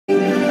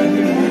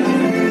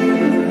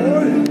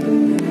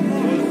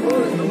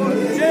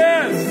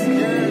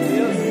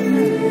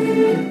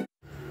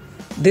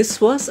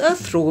This was a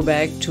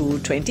throwback to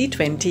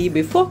 2020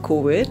 before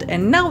COVID,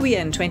 and now we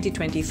are in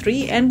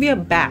 2023 and we are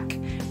back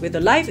with a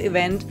live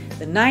event,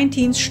 the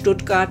 19th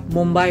Stuttgart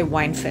Mumbai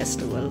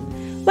Winefestival.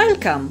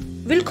 Welcome,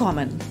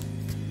 willkommen.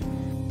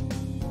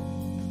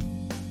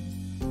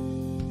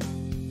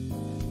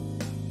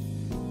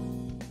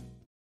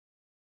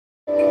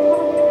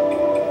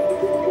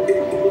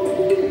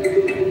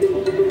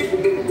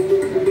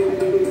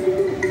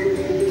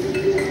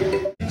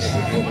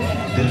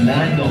 The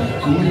land of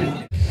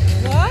good.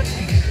 What?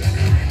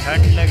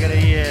 ठंड लग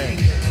रही है.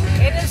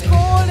 It is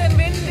cold and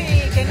windy.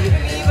 Can you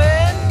believe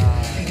it?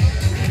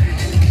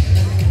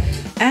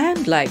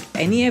 And like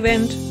any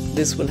event,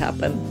 this will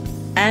happen.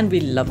 And we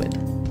love it.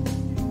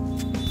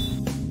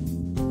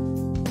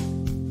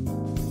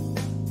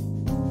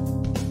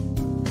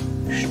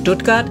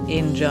 Stuttgart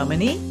in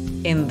Germany,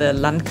 in the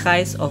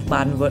Landkreis of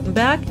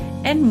Baden-Württemberg,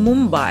 and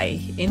Mumbai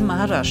in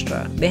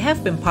Maharashtra. They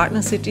have been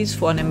partner cities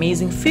for an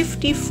amazing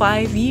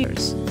 55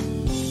 years.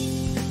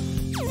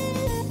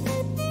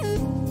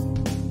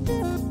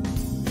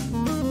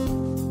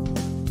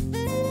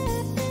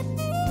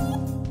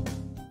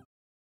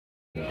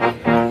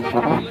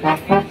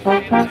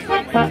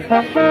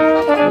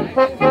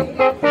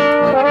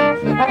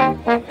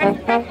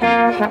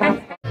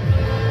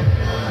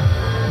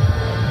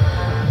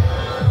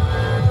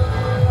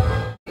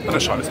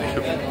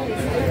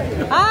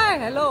 Hi,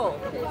 hello.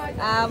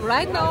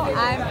 Right now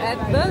I'm at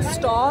the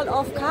stall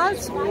of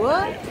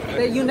Karlsruhe,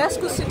 the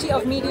UNESCO City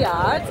of Media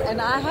Arts, and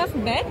I have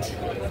met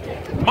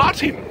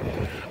Martin.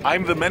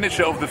 I'm the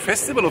manager of the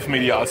Festival of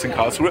Media Arts in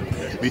Karlsruhe.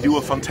 We do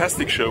a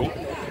fantastic show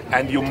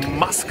and you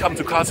must come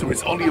to Karlsruhe.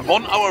 It's only a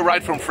 1 hour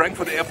ride from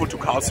Frankfurt Airport to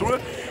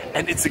Karlsruhe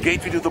and it's a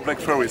gateway to the Black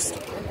Forest.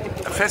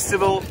 A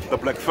festival, the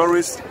Black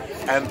Forest,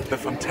 and the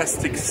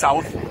fantastic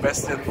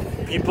southwestern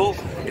people.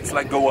 It's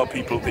like Goa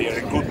people, they are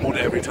in good mood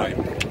every time.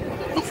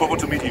 Look forward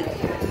to meet you.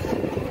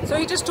 So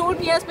he just told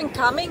me he has been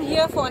coming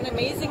here for an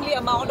amazingly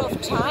amount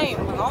of time.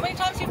 How many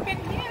times you've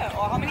been here?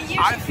 Or how many years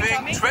I you've been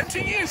coming? think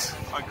 20 years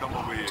I come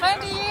over here.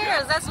 20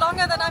 years, that's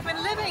longer than I've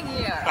been living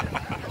here.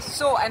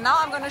 So, and now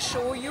I'm going to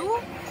show you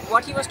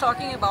what he was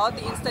talking about,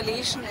 the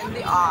installation in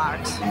the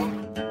art.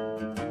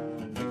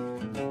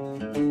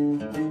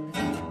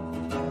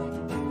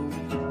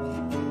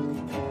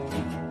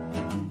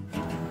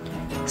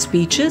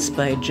 Speeches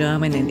by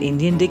German and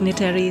Indian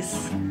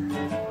dignitaries,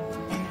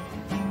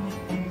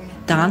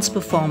 dance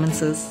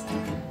performances,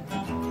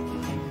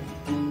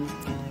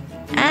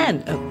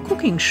 and a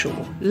cooking show,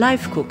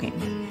 live cooking,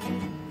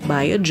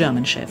 by a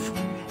German chef.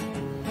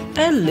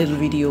 A little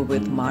video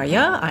with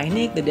Maria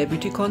Einig, the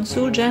Deputy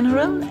Consul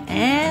General,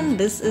 and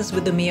this is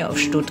with the Mayor of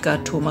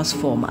Stuttgart, Thomas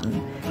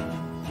Vormann.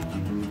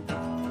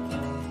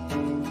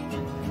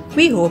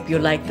 We hope you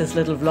like this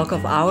little vlog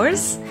of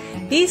ours.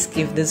 Please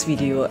give this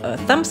video a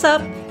thumbs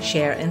up,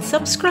 share and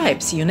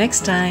subscribe. See you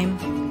next time.